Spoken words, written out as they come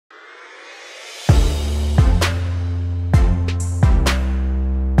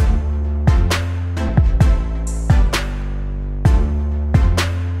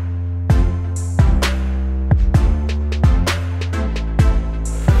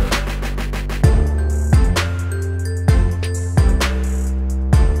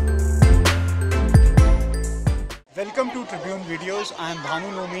Welcome to Tribune Videos. I am Bhanu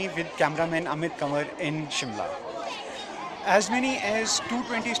Nomi with cameraman Amit Kanwar in Shimla. As many as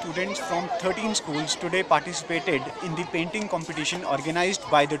 220 students from 13 schools today participated in the painting competition organized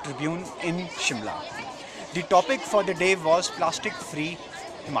by the Tribune in Shimla. The topic for the day was plastic-free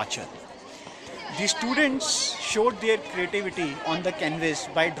Himachal. The students showed their creativity on the canvas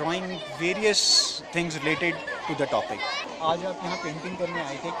by drawing various things related to the topic. आज आप यहाँ painting करने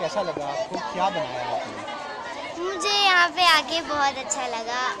आए थे, कैसा लगा आपको? क्या बनाया आपने? मुझे यहाँ पे आके बहुत अच्छा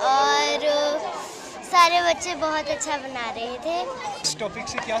लगा और सारे बच्चे बहुत अच्छा बना रहे थे। इस टॉपिक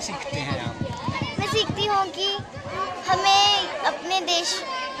से क्या सीखते हैं आप? मैं सीखती हूँ कि हमें अपने देश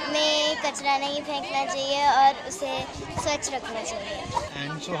में कचरा नहीं फेंकना चाहिए और उसे स्वच्छ रखना चाहिए।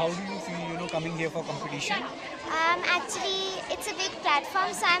 And so how do you feel, coming here for competition? Actually, it's a big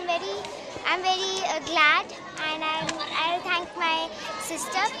platform, so I'm very glad, and I thank my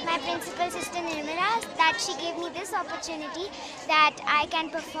sister, my principal sister Nirmala, that she gave me this opportunity that I can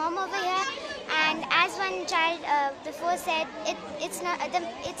perform over here. And as one child before said, it's not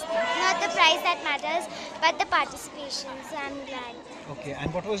the prize that matters, but the participation. So I'm glad. Okay,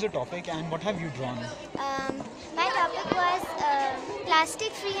 and what was the topic and what have you drawn? My topic was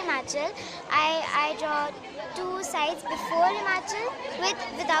plastic-free Himachal. I draw two sides before Himachal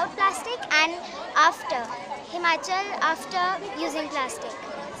without plastic and after Himachal after using plastic.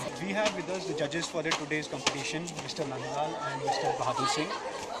 We have with us the judges for today's competition, Mr. Nandal and Mr. Bahadur Singh.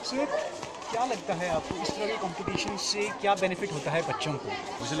 So, क्या लगता है आपको इस तरह के competition से क्या benefit होता है बच्चों को?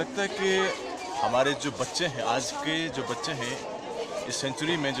 मुझे लगता है कि हमारे जो बच्चे हैं, आज के जो बच्चे हैं इस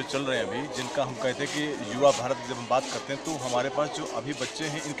सेंचुरी में जो चल रहे हैं अभी, जिनका हम कहते हैं कि युवा भारत की जब हम बात करते हैं तो हमारे पास जो अभी बच्चे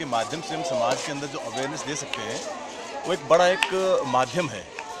हैं, इनके माध्यम से हम समाज के अंदर जो अवेयरनेस दे सकते हैं वो एक बड़ा एक माध्यम है।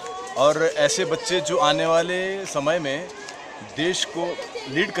 और ऐसे बच्चे जो आने वाले समय में देश को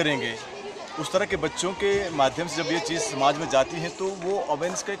लीड करेंगे, उस तरह के बच्चों के माध्यम से जब ये चीज़ समाज में जाती है तो वो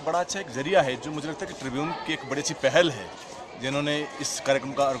अवेयरनेस का एक बड़ा अच्छा एक जरिया है, जो मुझे लगता है कि ट्रिब्यून की एक बड़ी अच्छी पहल है जिन्होंने इस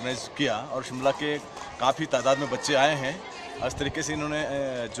कार्यक्रम का ऑर्गेनाइज किया। और शिमला के काफ़ी तादाद में बच्चे आए हैं। इस तरीके से इन्होंने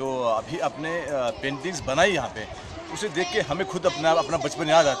जो अभी अपने पेंटिंग्स बनाई यहाँ पे, उसे देख के हमें खुद अपना बचपन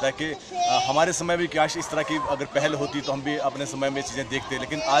याद आता है कि हमारे समय भी काश इस तरह की अगर पहल होती तो हम भी अपने समय में चीज़ें देखते,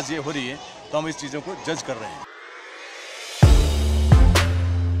 लेकिन आज ये हो रही है तो हम इस चीज़ों को जज कर रहे हैं।